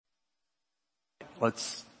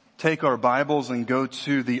Let's take our Bibles and go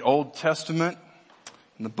to the Old Testament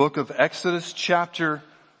in the book of Exodus chapter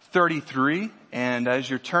 33. And as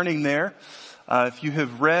you're turning there, if you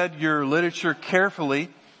have read your literature carefully,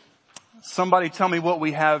 somebody tell me what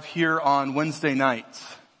we have here on Wednesday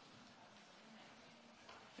nights.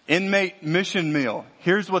 Inmate mission meal.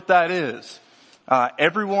 Here's what that is.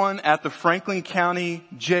 Everyone at the Franklin County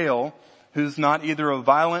Jail who's not either a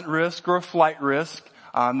violent risk or a flight risk,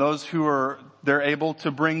 those who they're able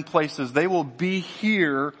to bring places, they will be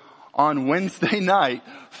here on Wednesday night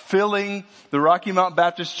filling the Rocky Mount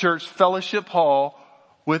Baptist Church Fellowship Hall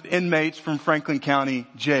with inmates from Franklin County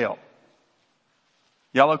Jail.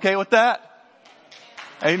 Y'all okay with that?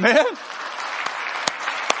 Amen?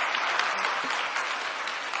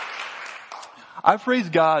 I praise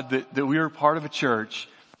God that we are part of a church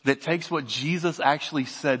that takes what Jesus actually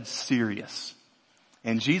said serious.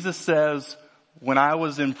 And Jesus says, when I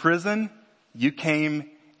was in prison, you came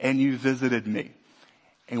and you visited me.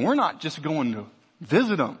 And we're not just going to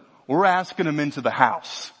visit them. We're asking them into the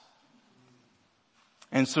house.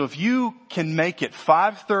 And so if you can make it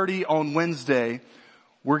 5:30 on Wednesday,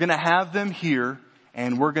 we're going to have them here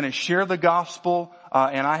and we're going to share the gospel.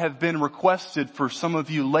 And I have been requested for some of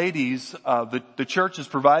you ladies, the church is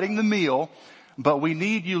providing the meal, but we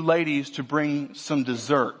need you ladies to bring some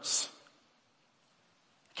desserts.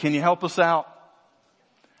 Can you help us out?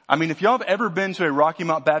 I mean, if y'all have ever been to a Rocky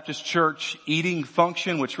Mount Baptist Church eating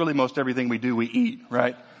function, which really most everything we do, we eat,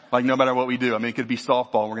 right? Like no matter what we do. I mean, it could be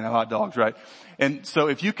softball. We're going to have hot dogs, right? And so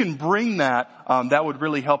if you can bring that, that would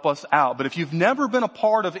really help us out. But if you've never been a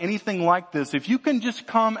part of anything like this, if you can just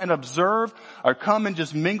come and observe or come and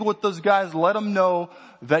just mingle with those guys, let them know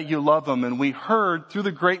that you love them. And we heard through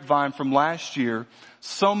the grapevine from last year,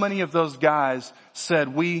 so many of those guys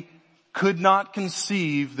said we could not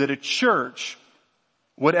conceive that a church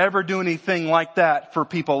would ever do anything like that for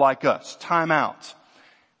people like us. Time out.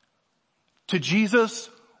 To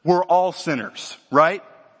Jesus, we're all sinners, right?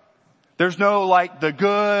 There's no like the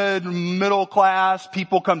good middle class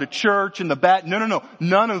people come to church and the bad. No.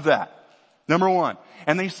 None of that. Number one.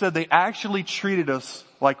 And they said they actually treated us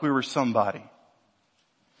like we were somebody.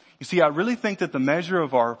 You see, I really think that the measure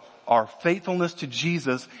of our faithfulness to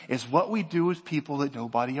Jesus is what we do with people that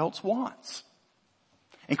nobody else wants.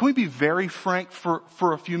 And can we be very frank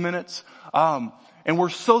for a few minutes? And we're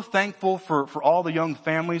so thankful for all the young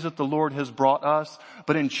families that the Lord has brought us.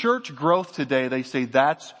 But in church growth today, they say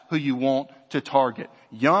that's who you want to target.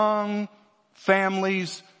 Young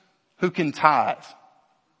families who can tithe.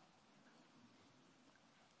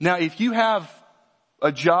 Now, if you have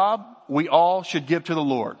a job, we all should give to the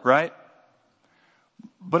Lord, right?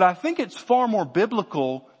 But I think it's far more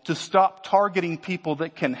biblical to stop targeting people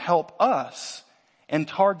that can help us and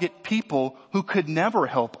target people who could never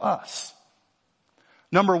help us.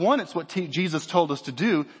 Number one, it's what Jesus told us to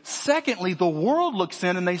do. Secondly, the world looks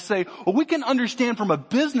in and they say, well, we can understand from a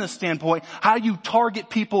business standpoint how you target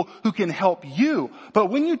people who can help you. But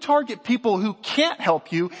when you target people who can't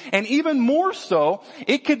help you, and even more so,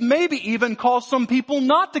 it could maybe even cause some people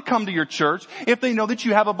not to come to your church if they know that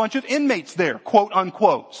you have a bunch of inmates there, quote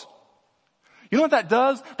unquote. You know what that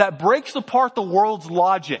does? That breaks apart the world's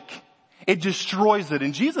logic. It destroys it.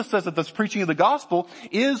 And Jesus says that this preaching of the gospel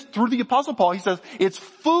is through the Apostle Paul. He says it's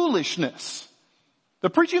foolishness.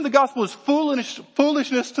 The preaching of the gospel is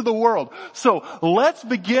foolishness to the world. So let's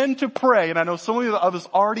begin to pray. And I know so many of us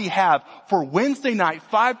already have for Wednesday night,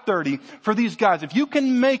 5:30 for these guys. If you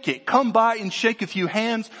can make it, come by and shake a few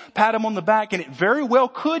hands, pat them on the back. And it very well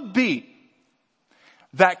could be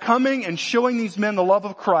that coming and showing these men the love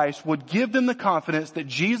of Christ would give them the confidence that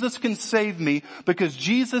Jesus can save me because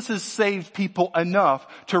Jesus has saved people enough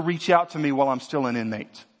to reach out to me while I'm still an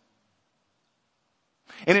inmate.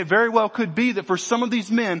 And it very well could be that for some of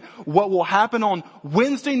these men, what will happen on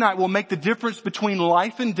Wednesday night will make the difference between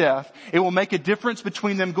life and death. It will make a difference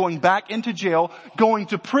between them going back into jail, going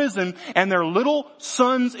to prison, and their little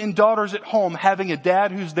sons and daughters at home having a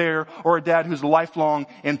dad who's there or a dad who's lifelong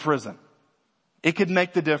in prison. It could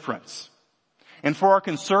make the difference. And for our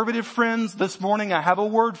conservative friends this morning, I have a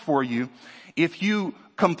word for you. If you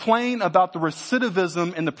complain about the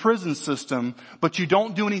recidivism in the prison system, but you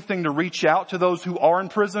don't do anything to reach out to those who are in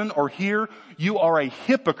prison or here, you are a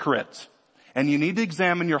hypocrite. And you need to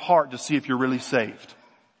examine your heart to see if you're really saved.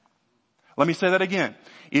 Let me say that again.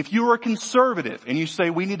 If you are a conservative and you say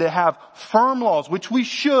we need to have firm laws, which we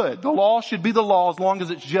should, the law should be the law as long as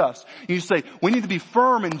it's just. You say we need to be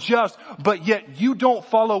firm and just, but yet you don't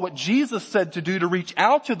follow what Jesus said to do to reach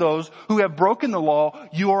out to those who have broken the law,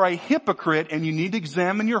 you are a hypocrite and you need to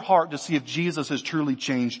examine your heart to see if Jesus has truly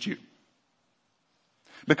changed you.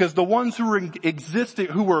 Because the ones who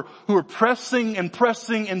were pressing and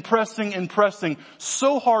pressing and pressing and pressing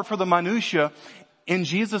so hard for the minutia in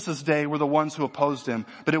Jesus' day were the ones who opposed him,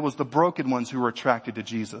 but it was the broken ones who were attracted to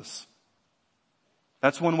Jesus.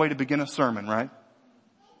 That's one way to begin a sermon, right?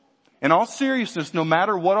 In all seriousness, no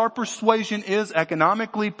matter what our persuasion is,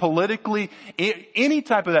 economically, politically, any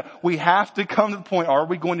type of that, we have to come to the point, are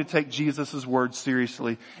we going to take Jesus' words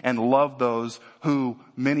seriously and love those who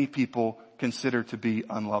many people consider to be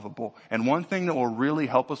unlovable? And one thing that will really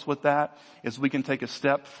help us with that is we can take a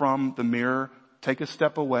step from the mirror, take a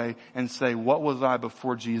step away and say, what was I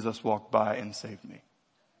before Jesus walked by and saved me?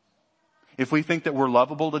 If we think that we're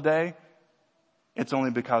lovable today, it's only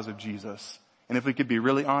because of Jesus. And if we could be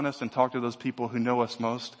really honest and talk to those people who know us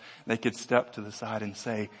most, they could step to the side and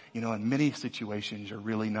say, in many situations, you're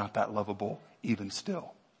really not that lovable even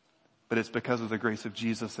still. But it's because of the grace of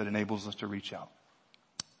Jesus that enables us to reach out.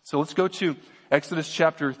 So let's go to Exodus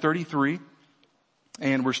chapter 33.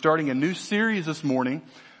 And we're starting a new series this morning.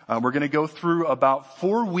 We're going to go through about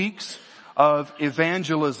 4 weeks of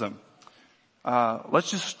evangelism.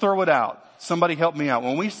 Let's just throw it out. Somebody help me out.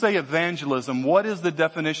 When we say evangelism, what is the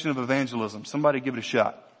definition of evangelism? Somebody give it a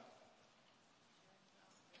shot.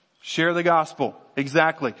 Share the gospel.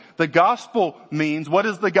 Exactly. The gospel means, what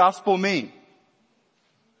does the gospel mean?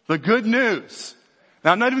 The good news.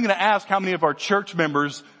 Now I'm not even going to ask how many of our church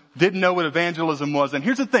members didn't know what evangelism was. And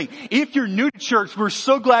here's the thing. If you're new to church, we're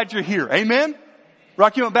so glad you're here. Amen?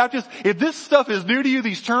 Rocky Mountain Baptist, if this stuff is new to you,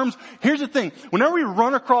 these terms, here's the thing. Whenever we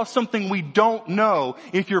run across something we don't know,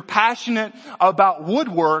 if you're passionate about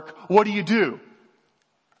woodwork, what do?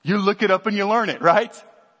 You look it up and you learn it, right?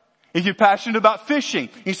 If you're passionate about fishing,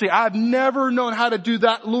 you say, I've never known how to do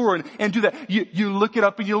that lure and do that. You look it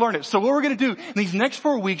up and you learn it. So what we're going to do in these next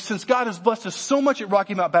 4 weeks, since God has blessed us so much at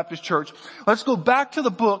Rocky Mount Baptist Church, let's go back to the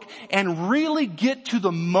book and really get to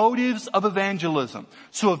the motives of evangelism.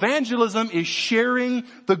 So evangelism is sharing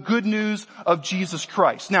the good news of Jesus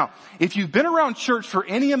Christ. Now, if you've been around church for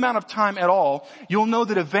any amount of time at all, you'll know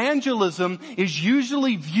that evangelism is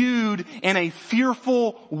usually viewed in a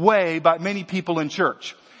fearful way by many people in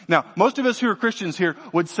church. Now, most of us who are Christians here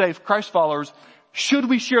would say, Christ followers, should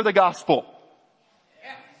we share the gospel?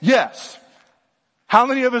 Yes. How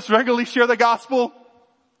many of us regularly share the gospel?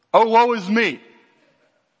 Oh, woe is me.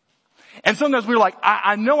 And sometimes we're like,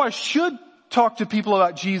 I know I should talk to people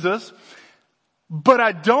about Jesus, but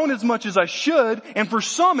I don't as much as I should. And for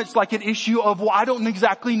some, it's like an issue of, well, I don't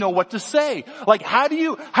exactly know what to say. Like, how do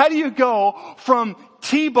you go from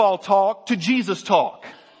T-ball talk to Jesus talk?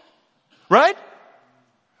 Right?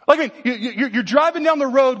 Like, you're driving down the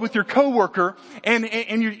road with your coworker and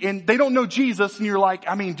they don't know Jesus and you're like,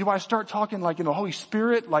 do I start talking like in the Holy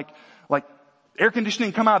Spirit? Like air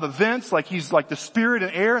conditioning come out of the vents? Like he's like the spirit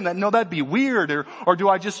and air and that'd be weird. Or do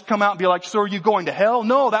I just come out and be like, so are you going to hell?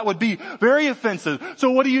 No, that would be very offensive.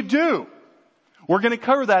 So what do? We're going to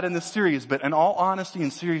cover that in this series, but in all honesty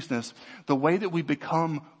and seriousness, the way that we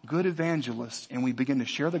become good evangelists and we begin to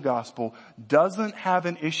share the gospel doesn't have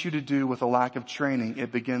an issue to do with a lack of training.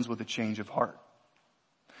 It begins with a change of heart.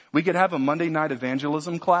 We could have a Monday night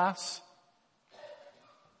evangelism class,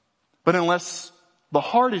 but unless the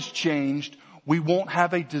heart is changed, we won't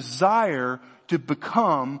have a desire to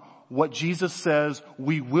become what Jesus says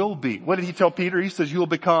we will be. What did he tell Peter? He says, you will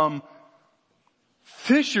become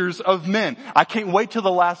fishers of men. I can't wait till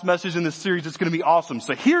the last message in this series. It's going to be awesome.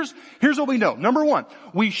 So here's what we know. Number one,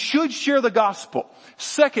 we should share the gospel.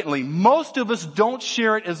 Secondly, most of us don't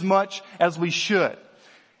share it as much as we should.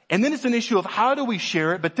 And then it's an issue of how do we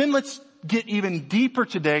share it? But then let's get even deeper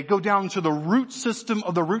today, go down to the root system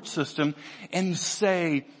of the root system and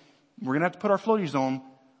say, we're going to have to put our floaties on.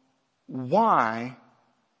 Why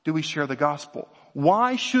do we share the gospel?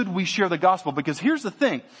 Why should we share the gospel? Because here's the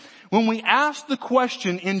thing. When we ask the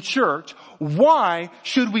question in church, why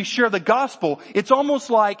should we share the gospel? It's almost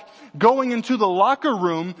like going into the locker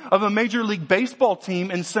room of a Major League Baseball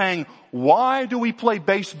team and saying, why do we play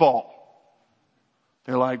baseball?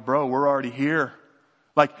 They're like, bro, we're already here.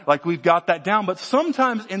 Like we've got that down. But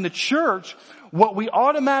sometimes in the church, what we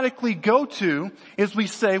automatically go to is we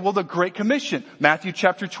say, well, the Great Commission, Matthew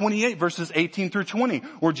chapter 28 verses 18 through 20,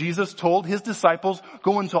 where Jesus told his disciples,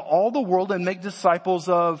 go into all the world and make disciples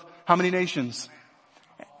of how many nations?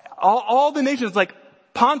 All the nations, like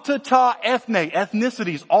panta ta ethne,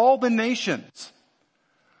 ethnicities, all the nations.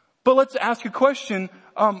 But let's ask a question.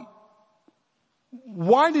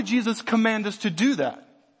 Why did Jesus command us to do that?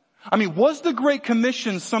 Was the Great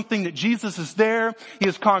Commission something that Jesus is there, he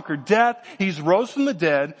has conquered death, he's rose from the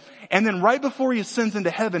dead, and then right before he ascends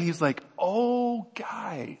into heaven, he's like, oh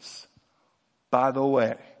guys, by the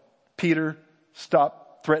way, Peter,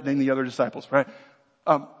 stop threatening the other disciples, right?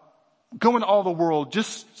 Go into all the world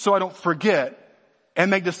just so I don't forget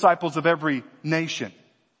and make disciples of every nation.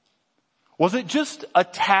 Was it just a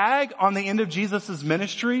tag on the end of Jesus'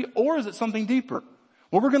 ministry, or is it something deeper?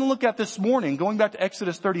 Well, we're going to look at this morning, going back to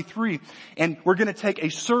Exodus 33, and we're going to take a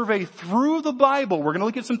survey through the Bible. We're going to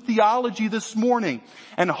look at some theology this morning.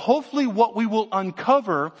 And hopefully what we will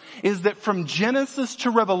uncover is that from Genesis to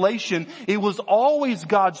Revelation, it was always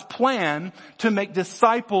God's plan to make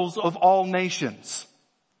disciples of all nations.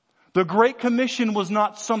 The Great Commission was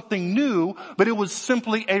not something new, but it was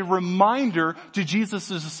simply a reminder to Jesus'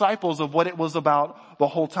 disciples of what it was about the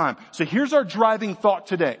whole time. So here's our driving thought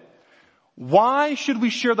today. Why should we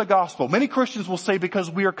share the gospel? Many Christians will say because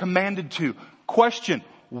we are commanded to. Question,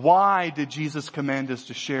 why did Jesus command us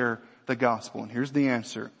to share the gospel? And here's the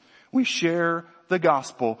answer. We share the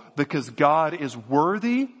gospel because God is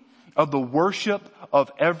worthy of the worship of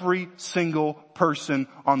every single person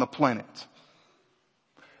on the planet.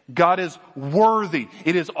 God is worthy.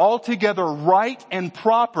 It is altogether right and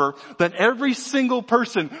proper that every single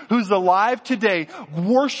person who's alive today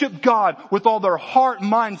worship God with all their heart,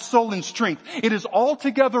 mind, soul, and strength. It is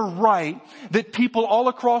altogether right that people all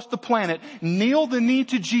across the planet kneel the knee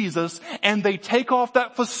to Jesus and they take off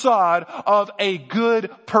that facade of a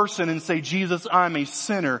good person and say, Jesus, I'm a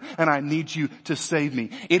sinner and I need you to save me.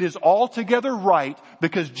 It is altogether right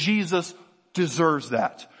because Jesus deserves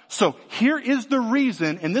that. So here is the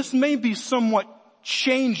reason, and this may be somewhat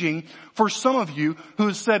changing for some of you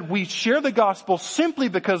who said we share the gospel simply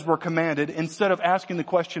because we're commanded instead of asking the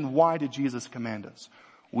question, why did Jesus command us?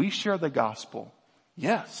 We share the gospel.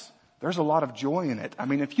 Yes, there's a lot of joy in it. I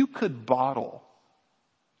mean, if you could bottle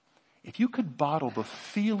the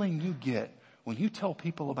feeling you get when you tell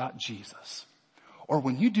people about Jesus, or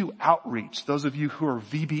when you do outreach, those of you who are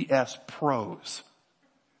VBS pros,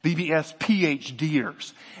 VBS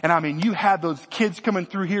PhDers. And I mean, you have those kids coming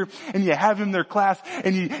through here and you have them in their class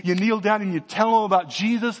and you kneel down and you tell them about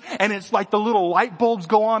Jesus, and it's like the little light bulbs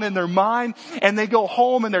go on in their mind, and they go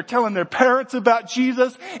home and they're telling their parents about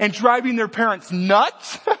Jesus and driving their parents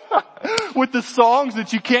nuts with the songs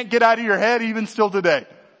that you can't get out of your head even still today.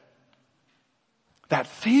 That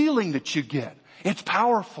feeling that you get, it's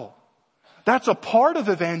powerful. That's a part of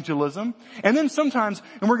evangelism. And then sometimes,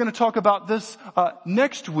 and we're going to talk about this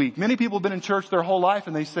next week, many people have been in church their whole life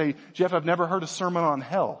and they say, Jeff, I've never heard a sermon on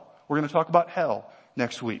hell. We're going to talk about hell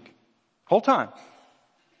next week. Whole time.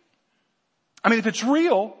 I mean, if it's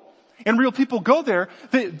real and real people go there,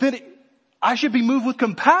 then I should be moved with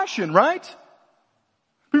compassion, right?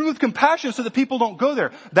 Be moved with compassion so that people don't go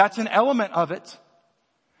there. That's an element of it.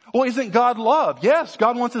 Well, isn't God love? Yes,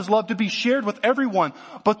 God wants His love to be shared with everyone.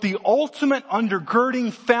 But the ultimate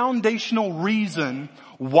undergirding foundational reason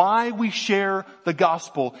why we share the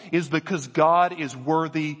gospel is because God is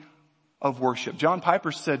worthy of worship. John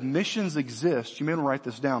Piper said missions exist. You may want to write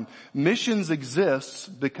this down. Missions exists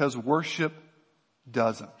because worship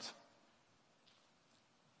doesn't.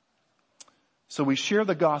 So we share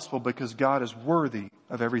the gospel because God is worthy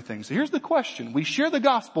of everything. So here's the question. We share the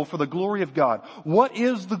gospel for the glory of God. What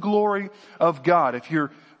is the glory of God? If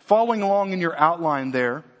you're following along in your outline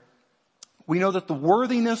there, we know that the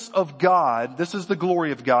worthiness of God, this is the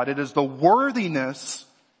glory of God. It is the worthiness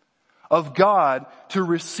of God to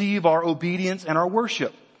receive our obedience and our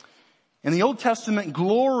worship. In the Old Testament,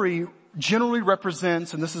 glory generally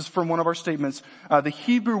represents, and this is from one of our statements, the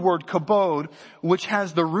Hebrew word kabod, which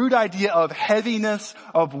has the root idea of heaviness,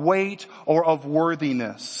 of weight, or of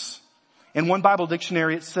worthiness. In one Bible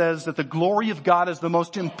dictionary, it says that the glory of God is the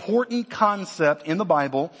most important concept in the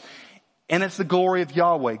Bible, and it's the glory of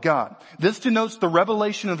Yahweh, God. This denotes the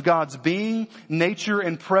revelation of God's being, nature,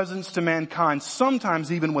 and presence to mankind,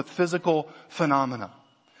 sometimes even with physical phenomena.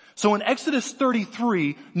 So in Exodus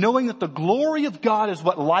 33, knowing that the glory of God is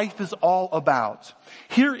what life is all about,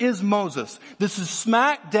 here is Moses. This is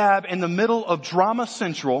smack dab in the middle of Drama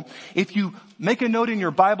Central. If you make a note in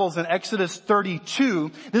your Bibles in Exodus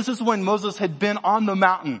 32, this is when Moses had been on the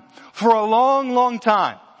mountain for a long, long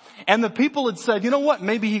time. And the people had said, you know what,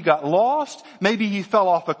 maybe he got lost, maybe he fell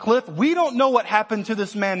off a cliff. We don't know what happened to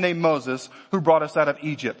this man named Moses who brought us out of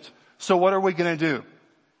Egypt. So what are we going to do?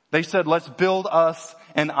 They said, let's build us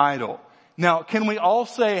an idol. Now, can we all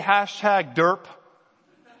say hashtag derp?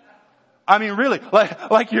 I mean, really,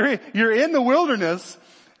 like you're in the wilderness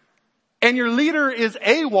and your leader is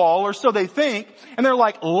AWOL, or so they think, and they're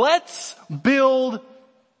like, let's build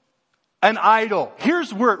an idol.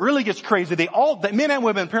 Here's where it really gets crazy. The men and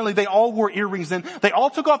women, apparently they all wore earrings, and they all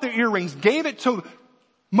took off their earrings, gave it to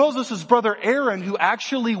Moses' brother Aaron, who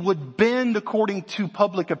actually would bend according to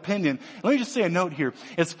public opinion. Let me just say a note here.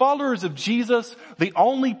 As followers of Jesus, the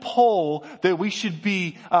only poll that we should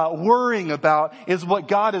be worrying about is what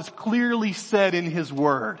God has clearly said in His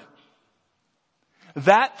Word.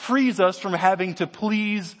 That frees us from having to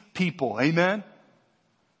please people. Amen?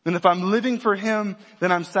 And if I'm living for Him,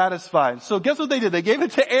 then I'm satisfied. So guess what they did? They gave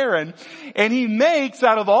it to Aaron, and he makes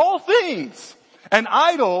out of all things an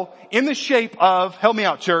idol in the shape of, help me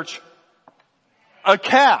out, church, a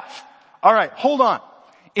calf. All right, hold on.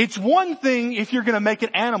 It's one thing if you're going to make an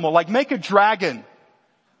animal, like make a dragon.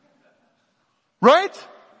 Right?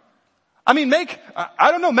 I mean, make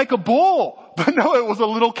a bull. But no, it was a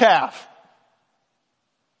little calf.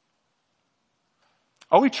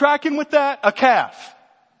 Are we tracking with that? A calf.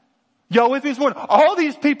 Y'all with me this morning? All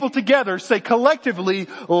these people together say collectively,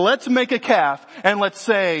 let's make a calf and let's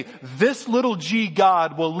say this little G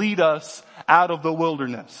God will lead us out of the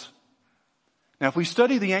wilderness. Now if we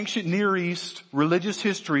study the ancient Near East religious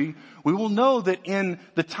history, we will know that in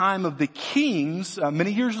the time of the kings,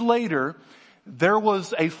 many years later, there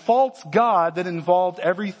was a false god that involved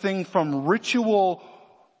everything from ritual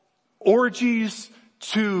orgies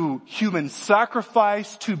to human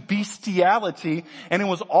sacrifice, to bestiality, and it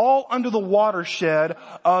was all under the watershed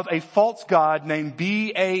of a false god named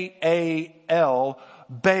B-A-A-L,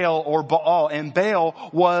 Baal or Baal, and Baal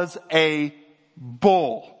was a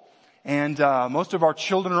bull. And most of our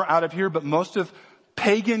children are out of here, but most of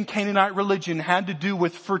pagan Canaanite religion had to do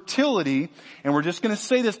with fertility, and we're just going to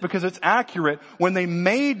say this because it's accurate. When they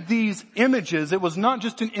made these images, it was not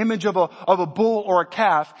just an image of a bull or a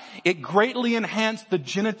calf. It greatly enhanced the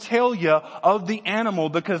genitalia of the animal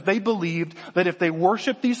because they believed that if they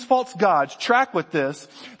worshiped these false gods, track with this,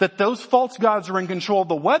 that those false gods are in control of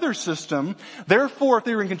the weather system. Therefore, if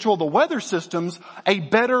they were in control of the weather systems, a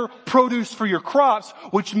better produce for your crops,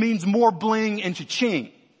 which means more bling and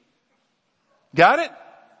cha-ching. Got it?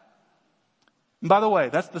 And by the way,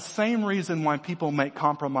 that's the same reason why people make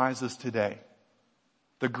compromises today.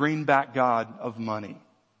 The greenback god of money.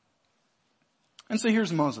 And so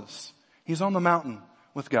here's Moses. He's on the mountain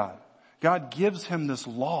with God. God gives him this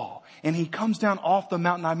law and he comes down off the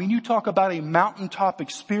mountain. I mean, you talk about a mountaintop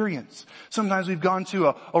experience. Sometimes we've gone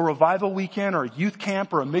to a revival weekend or a youth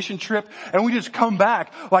camp or a mission trip and we just come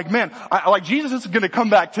back like, man, like Jesus is going to come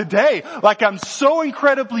back today. Like I'm so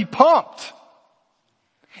incredibly pumped.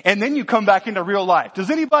 And then you come back into real life. Does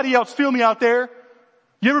anybody else feel me out there?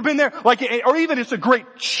 You ever been there? Like, or even it's a great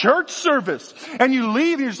church service and you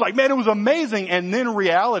leave and you're just like, man, it was amazing. And then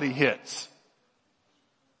reality hits.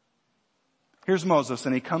 Here's Moses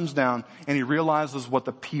and he comes down and he realizes what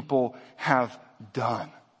the people have done.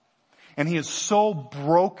 And he is so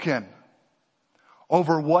broken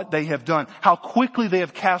over what they have done, how quickly they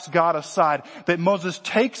have cast God aside, that Moses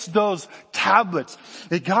takes those tablets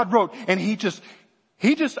that God wrote and he just,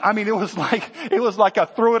 I mean, it was like a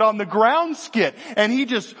throw it on the ground skit. And he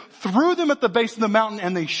just threw them at the base of the mountain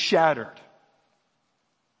and they shattered.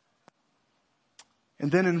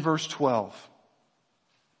 And then in verse 12,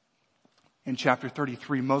 in chapter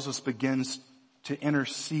 33, Moses begins to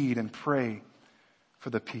intercede and pray for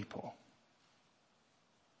the people.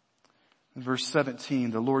 In verse 17,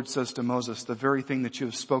 the Lord says to Moses, the very thing that you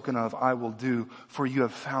have spoken of, I will do, for you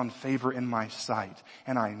have found favor in my sight,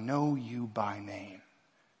 and I know you by name.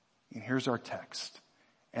 And here's our text.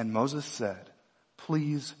 And Moses said,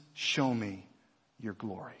 please show me your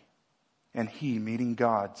glory. And he, meaning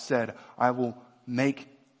God, said, I will make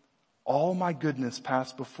all my goodness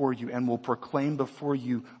pass before you and will proclaim before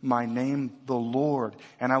you my name, the Lord.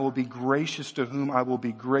 And I will be gracious to whom I will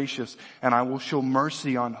be gracious, and I will show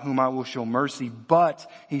mercy on whom I will show mercy. But,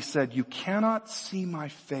 he said, you cannot see my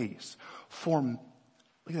face, for, look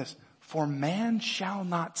at this, for man shall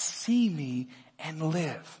not see me and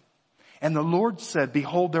live. And the Lord said,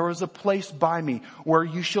 behold, there is a place by me where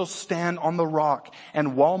you shall stand on the rock.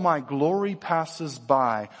 And while my glory passes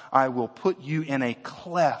by, I will put you in a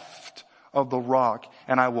cleft of the rock,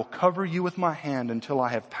 and I will cover you with my hand until I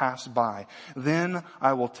have passed by. Then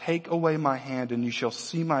I will take away my hand, and you shall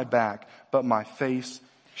see my back, but my face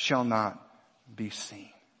shall not be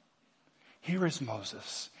seen. Here is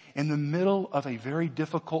Moses in the middle of a very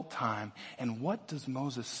difficult time. And what does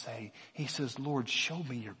Moses say? He says, Lord, show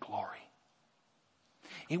me your glory.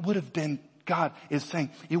 It would have been, God is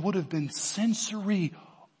saying, it would have been sensory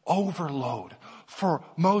overload for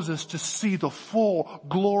Moses to see the full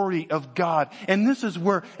glory of God. And this is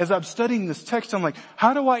where, as I'm studying this text, I'm like,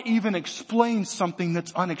 how do I even explain something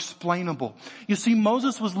that's unexplainable? You see,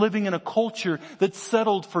 Moses was living in a culture that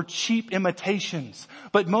settled for cheap imitations.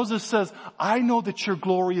 But Moses says, I know that your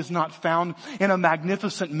glory is not found in a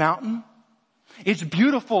magnificent mountain. It's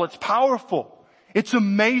beautiful, it's powerful, it's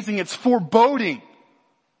amazing, it's foreboding.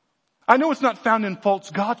 I know it's not found in false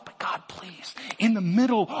gods, but God, please, in the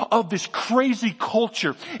middle of this crazy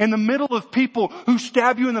culture, in the middle of people who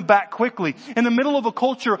stab you in the back quickly, in the middle of a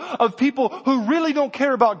culture of people who really don't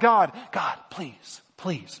care about God, God, please,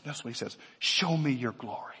 please, that's what he says, show me your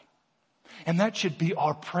glory. And that should be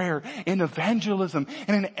our prayer in evangelism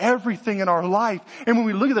and in everything in our life. And when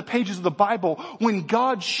we look at the pages of the Bible, when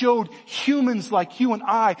God showed humans like you and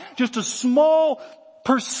I just a small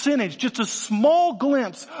percentage, just a small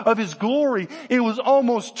glimpse of his glory, it was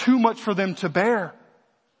almost too much for them to bear.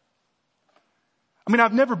 I mean,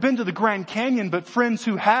 I've never been to the Grand Canyon, but friends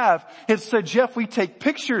who have said, Jeff, we take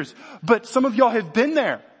pictures, but some of y'all have been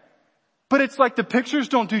there. But it's like the pictures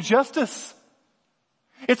don't do justice.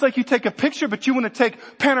 It's like you take a picture, but you want to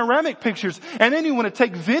take panoramic pictures, and then you want to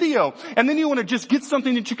take video, and then you want to just get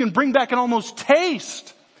something that you can bring back and almost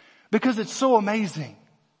taste because it's so amazing.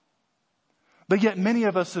 But yet many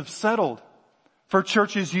of us have settled for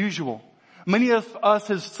church as usual. Many of us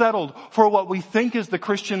have settled for what we think is the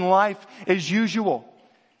Christian life as usual.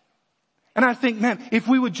 And I think, man, if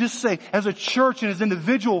we would just say as a church and as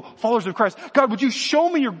individual followers of Christ, God, would you show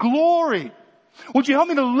me your glory? Would you help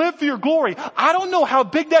me to live for your glory? I don't know how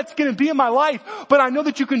big that's going to be in my life, but I know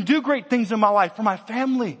that you can do great things in my life for my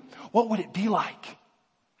family. What would it be like?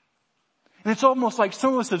 And it's almost like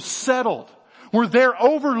some of us have settled. We're there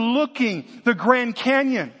overlooking the Grand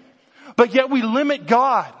Canyon, but yet we limit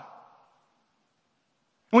God.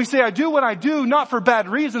 And we say, I do what I do not for bad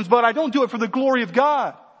reasons, but I don't do it for the glory of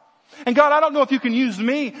God. And God, I don't know if you can use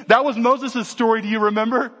me. That was Moses' story. Do you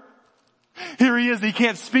remember? Here he is. He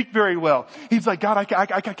can't speak very well. He's like, God,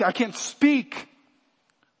 I can't speak.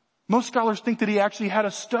 Most scholars think that he actually had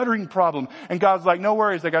a stuttering problem. And God's like, no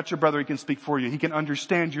worries. I got your brother. He can speak for you. He can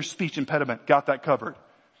understand your speech impediment. Got that covered.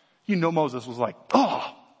 You know, Moses was like,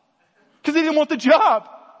 oh, because he didn't want the job.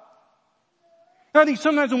 And I think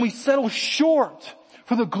sometimes when we settle short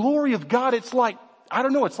for the glory of God, it's like, I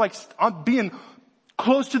don't know, it's like being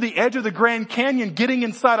close to the edge of the Grand Canyon, getting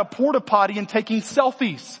inside a porta potty and taking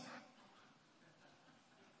selfies.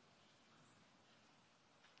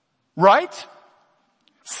 Right?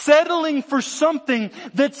 Settling for something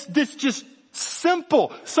that's just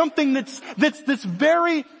simple, something that's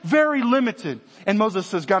very, very limited. And Moses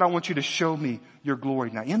says, God, I want you to show me your glory.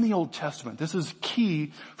 Now, in the Old Testament, this is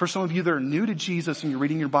key for some of you that are new to Jesus and you're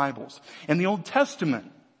reading your Bibles. In the Old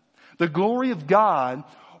Testament, the glory of God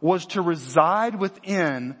was to reside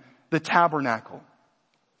within the tabernacle.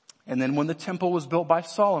 And then when the temple was built by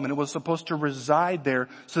Solomon, it was supposed to reside there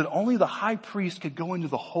so that only the high priest could go into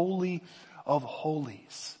the Holy of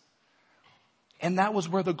Holies. And that was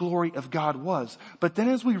where the glory of God was. But then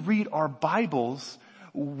as we read our Bibles,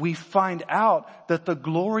 we find out that the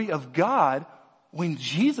glory of God, when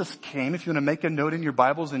Jesus came, if you want to make a note in your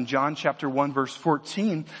Bibles in John chapter 1 verse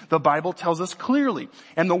 14, the Bible tells us clearly,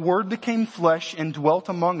 and the Word became flesh and dwelt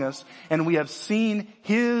among us, and we have seen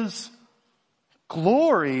His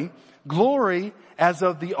glory as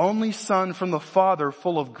of the only Son from the Father,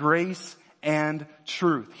 full of grace and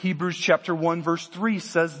truth. Hebrews chapter 1 verse 3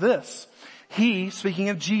 says this, He, speaking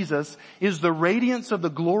of Jesus, is the radiance of the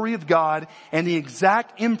glory of God and the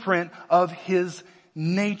exact imprint of His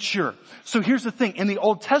nature. So here's the thing. In the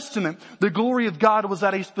Old Testament, the glory of God was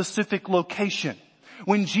at a specific location.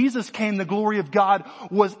 When Jesus came, the glory of God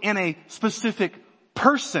was in a specific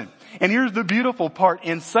person. And here's the beautiful part.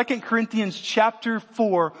 In 2 Corinthians chapter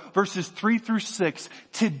 4, verses 3 through 6,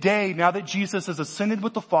 today, now that Jesus has ascended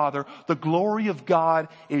with the Father, the glory of God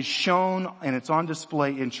is shown and it's on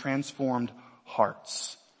display in transformed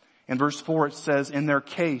hearts. In verse 4 it says, in their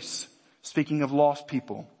case, speaking of lost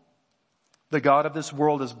people, the God of this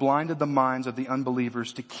world has blinded the minds of the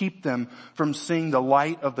unbelievers to keep them from seeing the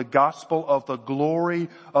light of the gospel of the glory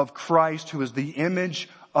of Christ, who is the image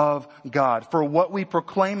of God. For what we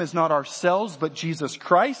proclaim is not ourselves, but Jesus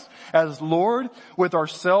Christ as Lord, with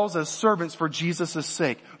ourselves as servants for Jesus'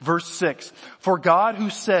 sake. Verse 6, for God who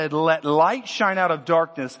said, let light shine out of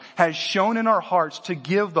darkness, has shone in our hearts to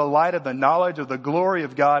give the light of the knowledge of the glory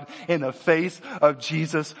of God in the face of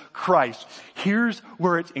Jesus Christ. Here's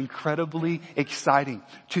where it's incredibly exciting.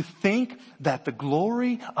 To think that the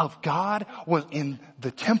glory of God was in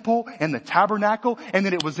the temple and the tabernacle, and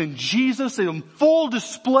that it was in Jesus in full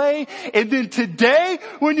display. And then today,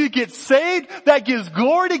 when you get saved, that gives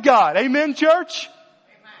glory to God. Amen, church?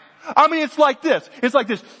 I mean, it's like this. It's like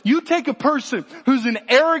this. You take a person who's an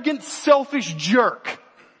arrogant, selfish jerk.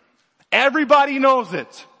 Everybody knows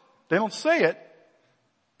it. They don't say it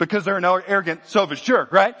because they're an arrogant, selfish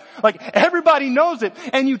jerk, right? Like, everybody knows it.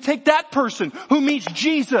 And you take that person who meets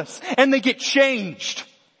Jesus and they get changed.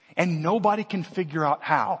 And nobody can figure out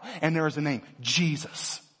how. And there is a name.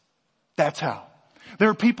 Jesus. That's how. There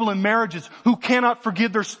are people in marriages who cannot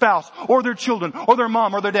forgive their spouse or their children or their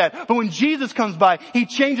mom or their dad. But when Jesus comes by, He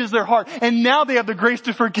changes their heart. And now they have the grace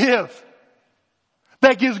to forgive.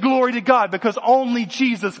 That gives glory to God because only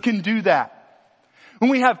Jesus can do that. When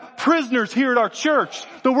we have prisoners here at our church,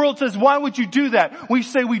 the world says, why would you do that? We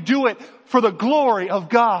say we do it for the glory of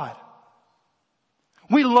God.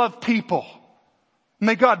 We love people.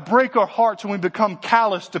 May God break our hearts when we become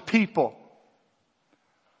callous to people.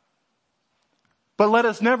 But let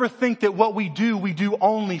us never think that what we do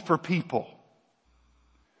only for people.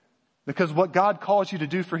 Because what God calls you to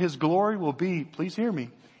do for His glory will be, please hear me,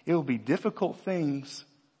 it will be difficult things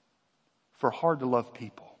for hard to love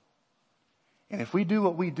people. And if we do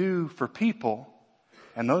what we do for people,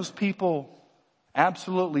 and those people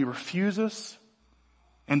absolutely refuse us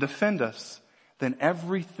and defend us, then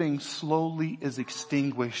everything slowly is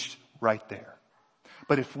extinguished right there.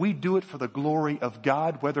 But if we do it for the glory of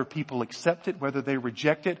God, whether people accept it, whether they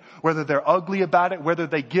reject it, whether they're ugly about it, whether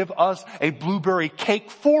they give us a blueberry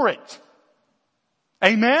cake for it.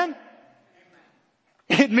 Amen?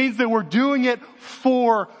 It means that we're doing it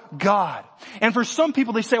for God. And for some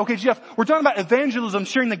people, they say, okay, Jeff, we're talking about evangelism,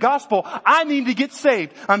 sharing the gospel. I need to get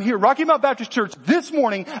saved. I'm here at Rocky Mount Baptist Church this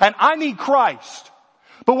morning, and I need Christ.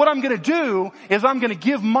 But what I'm going to do is I'm going to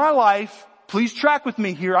give my life, please track with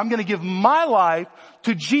me here, I'm going to give my life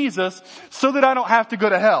to Jesus so that I don't have to go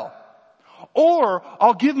to hell. Or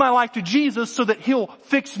I'll give my life to Jesus so that He'll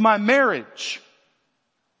fix my marriage.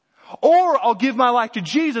 Or I'll give my life to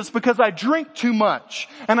Jesus because I drink too much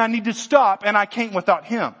and I need to stop and I can't without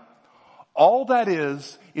Him. All that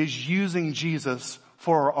is using Jesus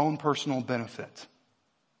for our own personal benefit.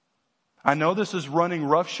 I know this is running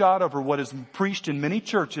roughshod over what is preached in many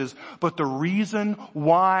churches, but the reason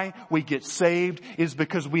why we get saved is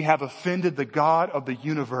because we have offended the God of the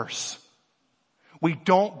universe. We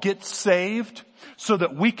don't get saved so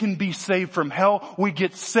that we can be saved from hell. We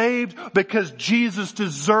get saved because Jesus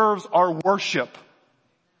deserves our worship.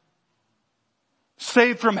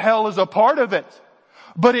 Saved from hell is a part of it.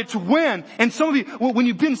 But it's when, and some of you, when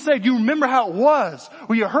you've been saved, you remember how it was.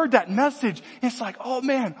 When you heard that message, it's like, oh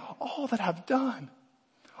man, all that I've done.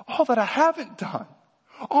 All that I haven't done.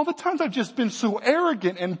 All the times I've just been so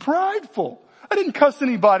arrogant and prideful. I didn't cuss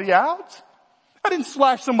anybody out. I didn't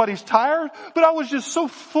slash somebody's tire, but I was just so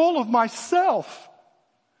full of myself.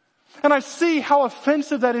 And I see how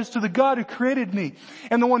offensive that is to the God who created me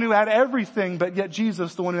and the one who had everything, but yet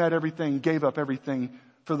Jesus, the one who had everything, gave up everything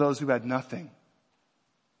for those who had nothing.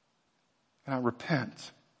 And I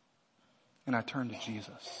repent and I turn to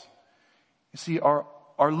Jesus. You see, our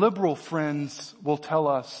liberal friends will tell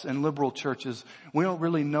us in liberal churches, we don't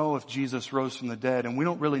really know if Jesus rose from the dead and we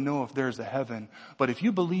don't really know if there's a heaven. But if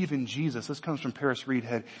you believe in Jesus, this comes from Paris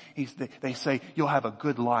Reedhead, they say you'll have a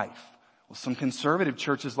good life. Well, some conservative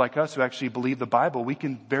churches like us who actually believe the Bible, we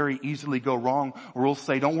can very easily go wrong or we'll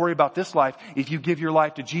say, don't worry about this life. If you give your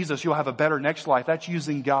life to Jesus, you'll have a better next life. That's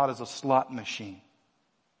using God as a slot machine.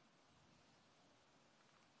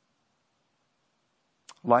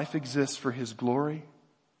 Life exists for His glory.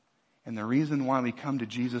 And the reason why we come to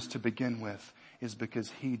Jesus to begin with is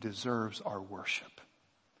because He deserves our worship.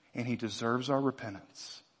 And He deserves our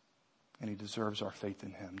repentance. And He deserves our faith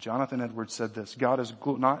in Him. Jonathan Edwards said this, God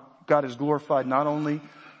is glorified not only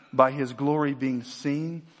by His glory being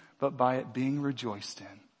seen, but by it being rejoiced in.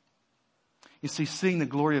 You see, seeing the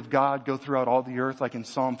glory of God go throughout all the earth, like in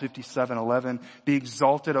Psalm 57:11, be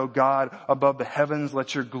exalted, O God, above the heavens.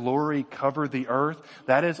 Let your glory cover the earth.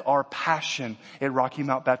 That is our passion at Rocky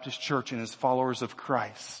Mount Baptist Church and as followers of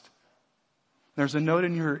Christ. There's a note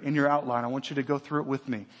in your outline. I want you to go through it with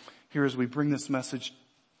me here as we bring this message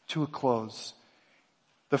to a close.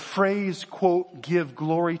 The phrase, quote, give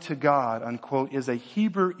glory to God, unquote, is a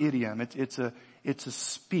Hebrew idiom. It's a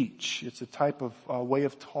speech. It's a type of way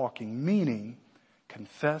of talking, meaning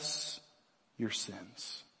confess your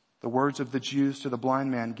sins. The words of the Jews to the blind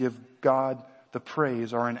man, give God the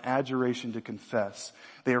praise, are an adjuration to confess.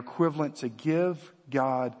 They are equivalent to give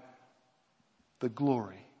God the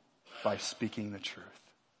glory. by speaking the truth.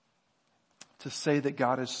 To say that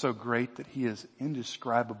God is so great that he is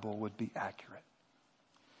indescribable would be accurate.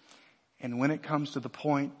 And when it comes to the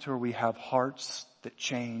point where we have hearts that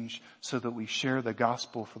change so that we share the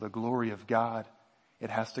gospel for the glory of God,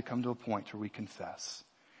 it has to come to a point where we confess.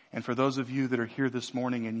 And for those of you that are here this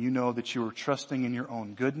morning and you know that you are trusting in your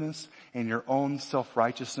own goodness and your own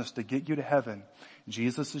self-righteousness to get you to heaven,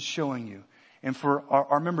 Jesus is showing you. And for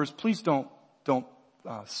our members, please don't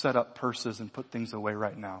set up purses and put things away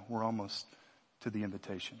right now. We're almost to the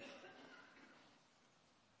invitation.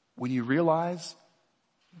 When you realize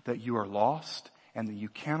that you are lost and that you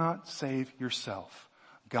cannot save yourself,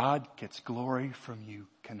 God gets glory from you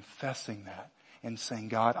confessing that and saying,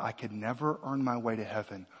 God, I could never earn my way to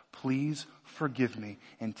heaven. Please forgive me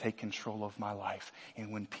and take control of my life.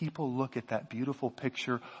 And when people look at that beautiful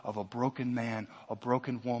picture of a broken man, a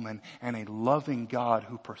broken woman, and a loving God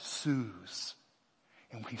who pursues,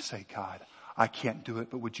 and we say, God, I can't do it,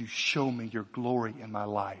 but would you show me your glory in my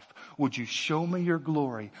life? Would you show me your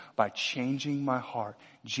glory by changing my heart?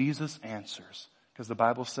 Jesus answers, because the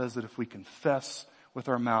Bible says that if we confess with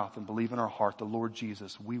our mouth and believe in our heart the Lord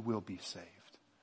Jesus, we will be saved.